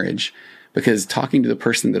entire marriage. Because talking to the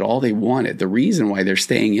person that all they wanted, the reason why they're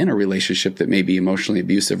staying in a relationship that may be emotionally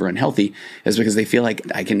abusive or unhealthy is because they feel like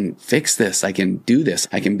I can fix this. I can do this.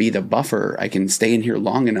 I can be the buffer. I can stay in here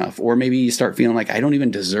long enough. Or maybe you start feeling like I don't even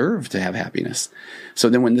deserve to have happiness. So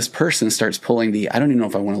then when this person starts pulling the I don't even know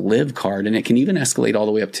if I want to live card, and it can even escalate all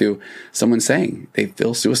the way up to someone saying they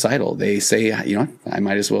feel suicidal. They say, I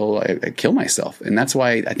might as well kill myself. And that's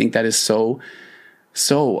why I think that is so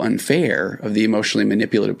unfair of the emotionally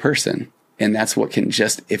manipulative person. And that's what can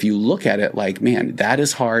if you look at it like, man, that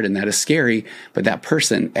is hard and that is scary. But that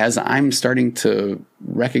person, as I'm starting to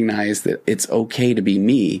recognize that it's okay to be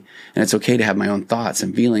me and it's okay to have my own thoughts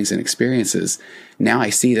and feelings and experiences, now I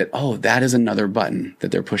see that, that is another button that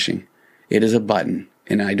they're pushing. It is a button.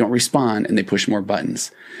 And I don't respond, and they push more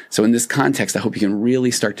buttons. So in this context, I hope you can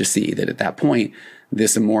really start to see that at that point,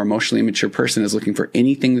 this more emotionally mature person is looking for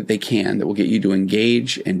anything that they can that will get you to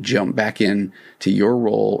engage and jump back in to your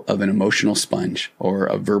role of an emotional sponge or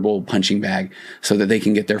a verbal punching bag so that they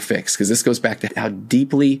can get their fix. Because this goes back to how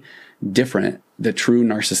deeply different the true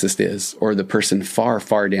narcissist is, or the person far,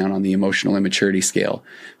 far down on the emotional immaturity scale.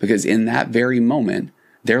 Because in that very moment,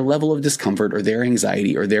 their level of discomfort or their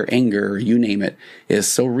anxiety or their anger, or you name it, is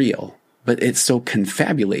so real, but it's so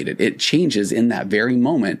confabulated. It changes in that very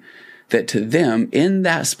moment that to them, in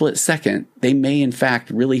that split second, they may in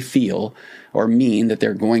fact really feel or mean that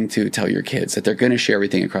they're going to tell your kids, that they're going to share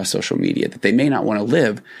everything across social media, that they may not want to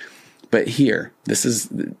live. But here, this is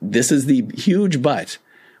the huge but.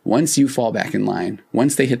 Once you fall back in line,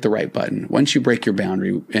 once they hit the right button, once you break your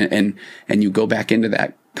boundary and you go back into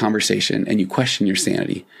that conversation and you question your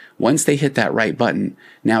sanity, once they hit that right button,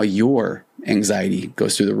 now your anxiety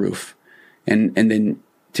goes through the roof. And then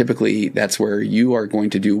typically that's where you are going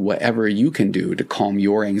to do whatever you can do to calm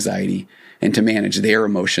your anxiety and to manage their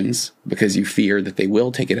emotions, because you fear that they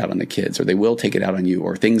will take it out on the kids, or they will take it out on you,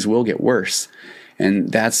 or things will get worse.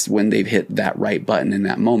 And that's when they've hit that right button in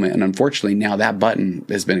that moment. And unfortunately, now that button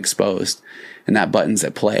has been exposed and that button's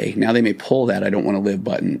at play. Now they may pull that I don't want to live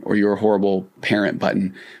button or you're a horrible parent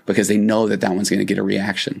button, because they know that one's going to get a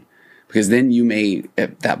reaction. Because then you may,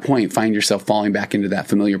 at that point, find yourself falling back into that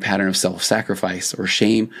familiar pattern of self-sacrifice or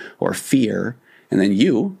shame or fear. And then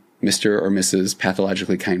you, Mr. or Mrs.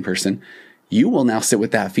 pathologically kind person, you will now sit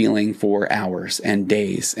with that feeling for hours and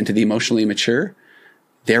days. And to the emotionally immature,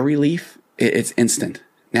 their relief, it's instant.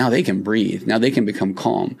 Now they can breathe. Now they can become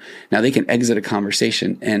calm. Now they can exit a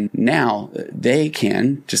conversation. And now they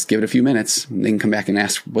can just give it a few minutes. They can come back and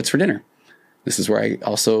ask, what's for dinner? This is where I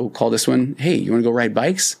also call this one, hey, you want to go ride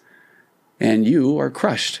bikes? And you are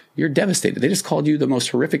crushed. You're devastated. They just called you the most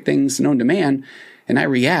horrific things known to man, and I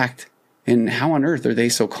react. And how on earth are they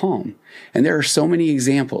so calm? And there are so many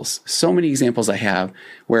examples I have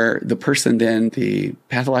where the person then, the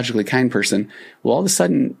pathologically kind person, will all of a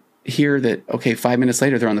sudden hear that, okay, 5 minutes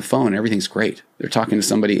later, they're on the phone and everything's great. They're talking to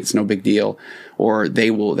somebody. It's no big deal. Or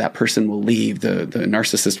that person will leave. The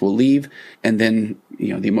narcissist will leave. And then,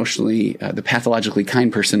 the pathologically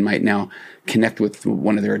kind person might now connect with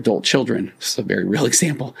one of their adult children. This is a very real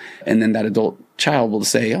example. And then that adult child will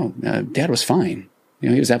say, Dad was fine.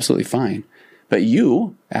 He was absolutely fine. But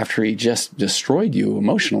you, after he just destroyed you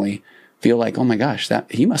emotionally, feel like, oh my gosh,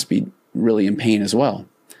 that he must be really in pain as well.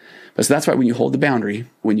 But so that's why when you hold the boundary,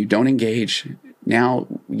 when you don't engage, now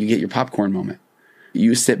you get your popcorn moment.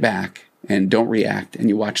 You sit back and don't react, and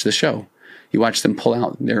you watch the show. You watch them pull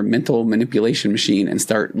out their mental manipulation machine and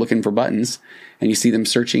start looking for buttons, and you see them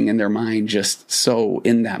searching in their mind, just so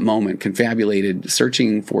in that moment, confabulated,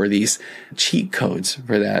 searching for these cheat codes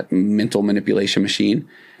for that mental manipulation machine.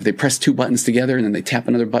 If they press 2 buttons together and then they tap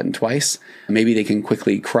another button twice, maybe they can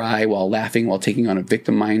quickly cry while laughing, while taking on a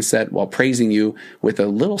victim mindset, while praising you with a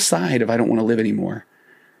little side of I don't want to live anymore.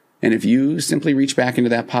 And if you simply reach back into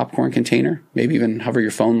that popcorn container, maybe even hover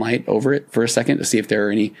your phone light over it for a second to see if there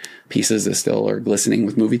are any pieces that still are glistening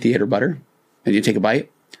with movie theater butter, and you take a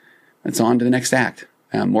bite, it's on to the next act.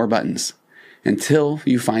 More buttons until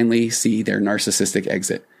you finally see their narcissistic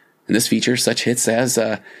exit. And this features such hits as,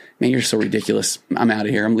 man, you're so ridiculous. I'm out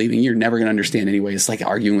of here. I'm leaving. You're never going to understand anyway. It's like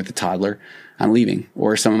arguing with a toddler. I'm leaving.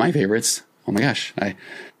 Or some of my favorites. Oh my gosh.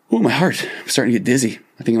 My heart. I'm starting to get dizzy.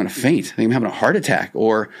 I think I'm going to faint. I think I'm having a heart attack.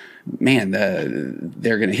 Or, man,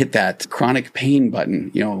 they're going to hit that chronic pain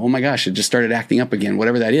button. Oh my gosh, it just started acting up again.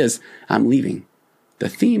 Whatever that is, I'm leaving. The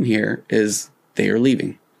theme here is they are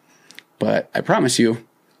leaving. But I promise you,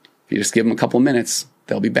 if you just give them a couple minutes,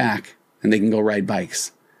 they'll be back and they can go ride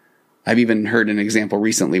bikes. I've even heard an example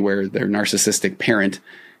recently where their narcissistic parent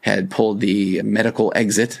had pulled the medical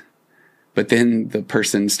exit, but then the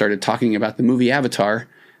person started talking about the movie Avatar,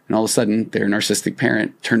 and all of a sudden their narcissistic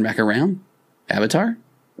parent turned back around. Avatar?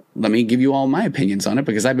 Let me give you all my opinions on it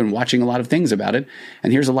because I've been watching a lot of things about it,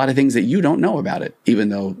 and here's a lot of things that you don't know about it, even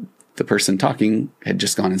though the person talking had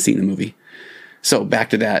just gone and seen the movie. So back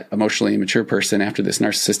to that emotionally immature person after this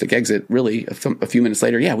narcissistic exit, really a few minutes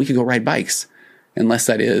later, yeah, we could go ride bikes. Unless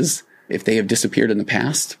that is, if they have disappeared in the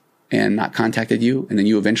past and not contacted you, and then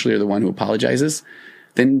you eventually are the one who apologizes,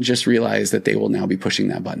 then just realize that they will now be pushing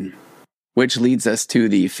that button. Which leads us to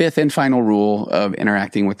the 5th and final rule of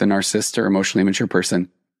interacting with the narcissist or emotionally immature person.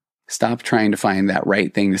 Stop trying to find that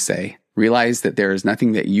right thing to say. Realize that there is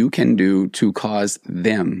nothing that you can do to cause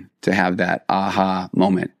them to have that aha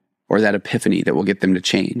moment or that epiphany that will get them to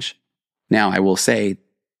change. Now, I will say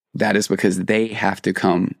that is because they have to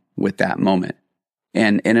come with that moment.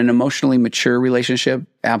 And in an emotionally mature relationship,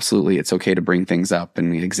 absolutely, it's okay to bring things up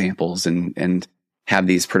and examples and have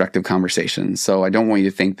these productive conversations. So I don't want you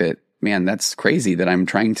to think that, man, that's crazy that I'm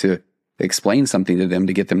trying to explain something to them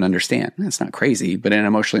to get them to understand. That's not crazy. But in an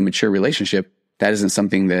emotionally mature relationship, that isn't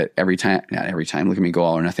something that not every time, look at me go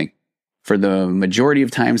all or nothing. For the majority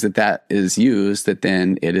of times that is used, that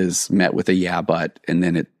then it is met with a yeah, but, and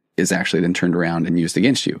then it is actually then turned around and used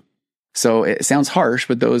against you. So it sounds harsh,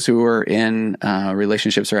 but those who are in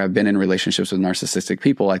relationships or have been in relationships with narcissistic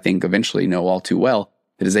people, I think eventually know all too well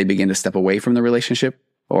that as they begin to step away from the relationship,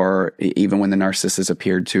 or even when the narcissist has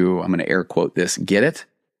appeared to, I'm going to air quote this, get it,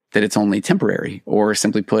 that it's only temporary, or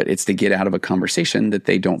simply put, it's to get out of a conversation that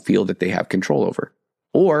they don't feel that they have control over.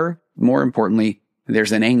 Or more importantly,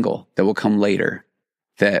 there's an angle that will come later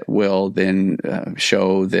that will then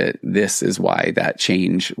show that this is why that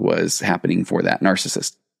change was happening for that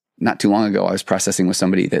narcissist. Not too long ago, I was processing with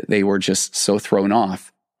somebody that they were just so thrown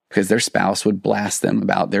off because their spouse would blast them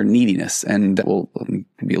about their neediness. And we'll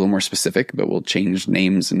be a little more specific, but we'll change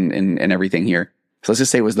names and everything here. So let's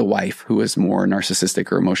just say it was the wife who was more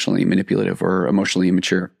narcissistic or emotionally manipulative or emotionally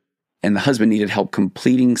immature. And the husband needed help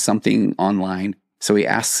completing something online. So he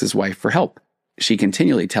asks his wife for help. She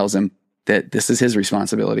continually tells him that this is his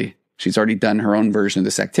responsibility. She's already done her own version of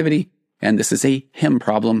this activity, and this is a him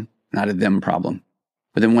problem, not a them problem.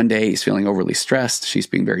 But then one day he's feeling overly stressed. She's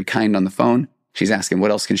being very kind on the phone. She's asking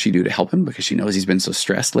what else can she do to help him because she knows he's been so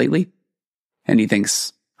stressed lately. And he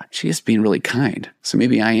thinks, she is being really kind, so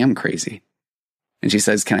maybe I am crazy. And she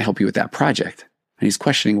says, can I help you with that project? And he's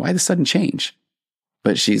questioning why the sudden change.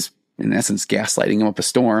 But she's, in essence, gaslighting him up a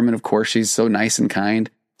storm. And of course, she's so nice and kind.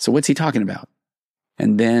 So what's he talking about?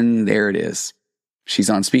 And then there it is. She's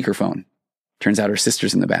on speakerphone. Turns out her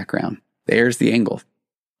sister's in the background. There's the angle.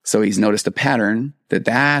 So he's noticed a pattern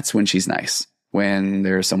that's when she's nice, when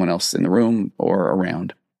there's someone else in the room or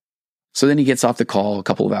around. So then he gets off the call a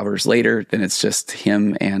couple of hours later, then it's just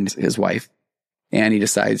him and his wife. And he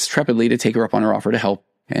decides trepidly to take her up on her offer to help.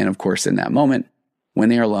 And of course, in that moment, when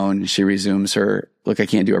they are alone, she resumes her, "Look, I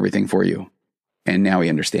can't do everything for you." And now he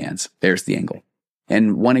understands. There's the angle.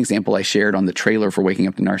 And one example I shared on the trailer for Waking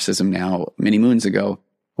Up to Narcissism now many moons ago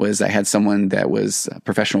was I had someone that was a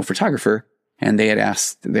professional photographer, and they had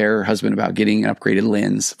asked their husband about getting an upgraded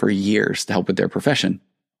lens for years to help with their profession.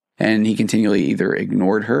 And he continually either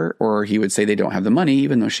ignored her or he would say they don't have the money,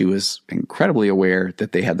 even though she was incredibly aware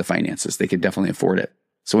that they had the finances. They could definitely afford it.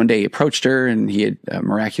 So one day he approached her and he had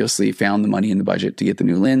miraculously found the money in the budget to get the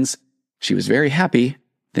new lens. She was very happy,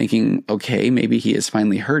 thinking, okay, maybe he has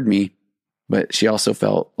finally heard me. But she also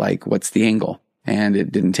felt like, what's the angle? And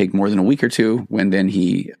it didn't take more than a week or two when then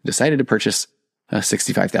he decided to purchase a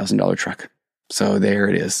 $65,000 truck. So there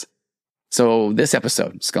it is. So this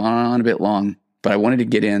episode, it's gone on a bit long, but I wanted to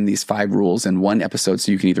get in these 5 rules in one episode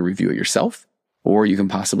so you can either review it yourself or you can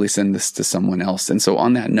possibly send this to someone else. And so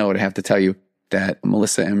on that note, I have to tell you that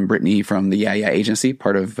Melissa and Brittany from the Yeah Agency,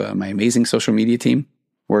 part of my amazing social media team,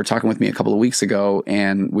 were talking with me a couple of weeks ago,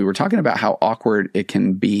 and we were talking about how awkward it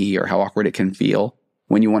can be or how awkward it can feel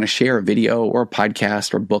when you want to share a video or a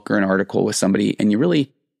podcast or book or an article with somebody, and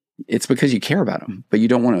it's because you care about them, but you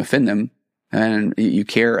don't want to offend them. And you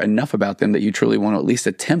care enough about them that you truly want to at least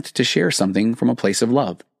attempt to share something from a place of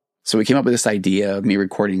love. So we came up with this idea of me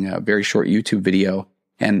recording a very short YouTube video.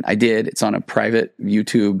 And I did. It's on a private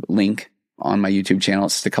YouTube link on my YouTube channel.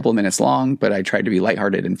 It's just a couple of minutes long, but I tried to be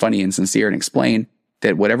lighthearted and funny and sincere and explain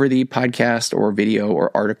that whatever the podcast or video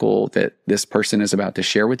or article that this person is about to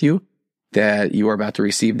share with you, that you are about to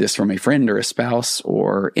receive this from a friend or a spouse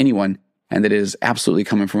or anyone, and that it is absolutely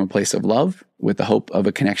coming from a place of love with the hope of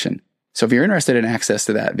a connection. So if you're interested in access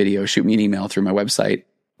to that video, shoot me an email through my website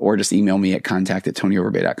or just email me at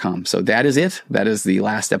contact@tonyoverbay.com. So that is it. That is the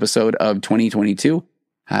last episode of 2022.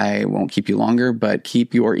 I won't keep you longer, but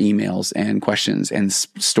keep your emails and questions and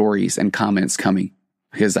stories and comments coming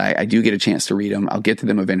because I do get a chance to read them. I'll get to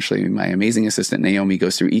them eventually. My amazing assistant, Naomi,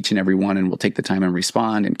 goes through each and every one and we'll take the time and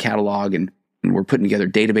respond and catalog. And we're putting together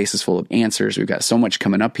databases full of answers. We've got so much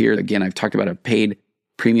coming up here. Again, I've talked about a paid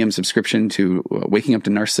premium subscription to Waking Up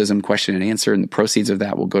to Narcissism question and answer, and the proceeds of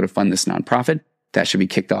that will go to fund this nonprofit. That should be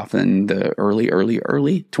kicked off in the early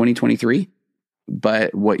 2023.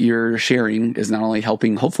 But what you're sharing is not only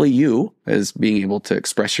helping, hopefully you as being able to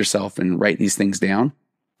express yourself and write these things down,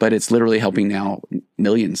 but it's literally helping now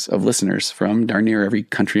millions of listeners from darn near every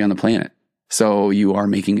country on the planet. So you are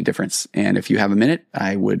making a difference. And if you have a minute,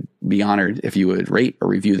 I would be honored if you would rate or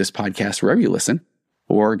review this podcast wherever you listen,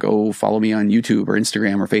 or go follow me on YouTube or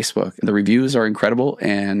Instagram or Facebook. The reviews are incredible.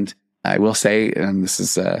 And I will say, and this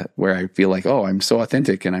is where I feel like, oh, I'm so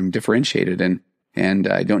authentic and I'm differentiated and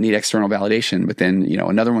I don't need external validation. But then,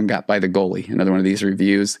 another one got by the goalie. Another one of these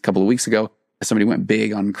reviews a couple of weeks ago, somebody went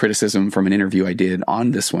big on criticism from an interview I did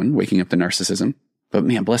on this one, Waking Up to Narcissism. But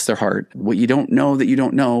man, bless their heart. What you don't know that you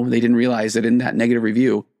don't know, they didn't realize that in that negative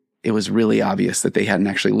review, it was really obvious that they hadn't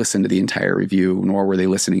actually listened to the entire review, nor were they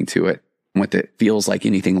listening to it. What that feels like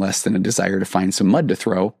anything less than a desire to find some mud to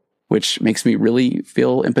throw, which makes me really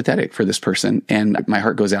feel empathetic for this person. And my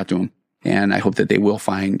heart goes out to them. And I hope that they will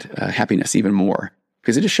find happiness even more,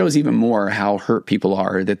 because it just shows even more how hurt people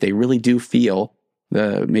are, that they really do feel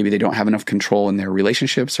maybe they don't have enough control in their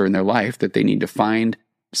relationships or in their life, that they need to find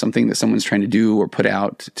something that someone's trying to do or put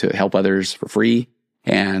out to help others for free.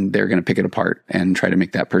 And they're going to pick it apart and try to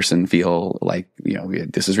make that person feel like,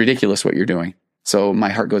 this is ridiculous what you're doing. So my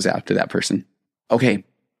heart goes out to that person. Okay.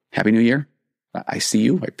 Happy New Year. I see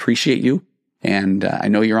you. I appreciate you. And I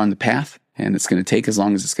know you're on the path and it's going to take as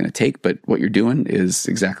long as it's going to take, but what you're doing is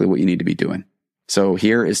exactly what you need to be doing. So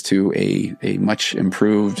here is to a much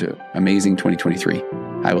improved, amazing 2023.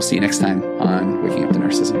 I will see you next time on Waking Up to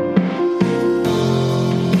Narcissism.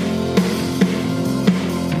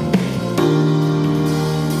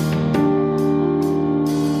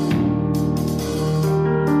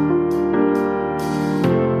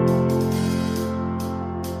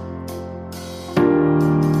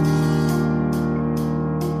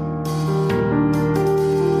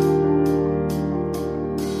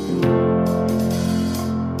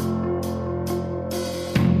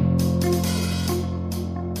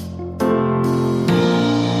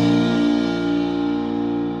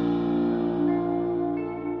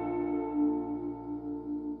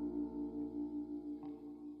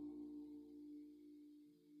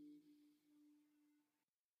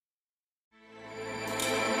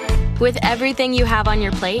 With everything you have on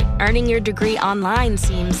your plate, earning your degree online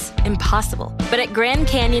seems impossible. But at Grand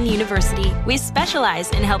Canyon University, we specialize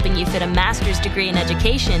in helping you fit a master's degree in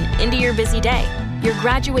education into your busy day. Your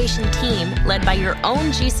graduation team, led by your own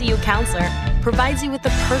GCU counselor, provides you with the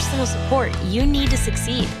personal support you need to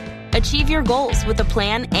succeed. Achieve your goals with a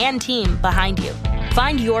plan and team behind you.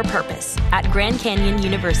 Find your purpose at Grand Canyon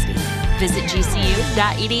University. Visit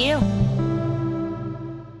gcu.edu.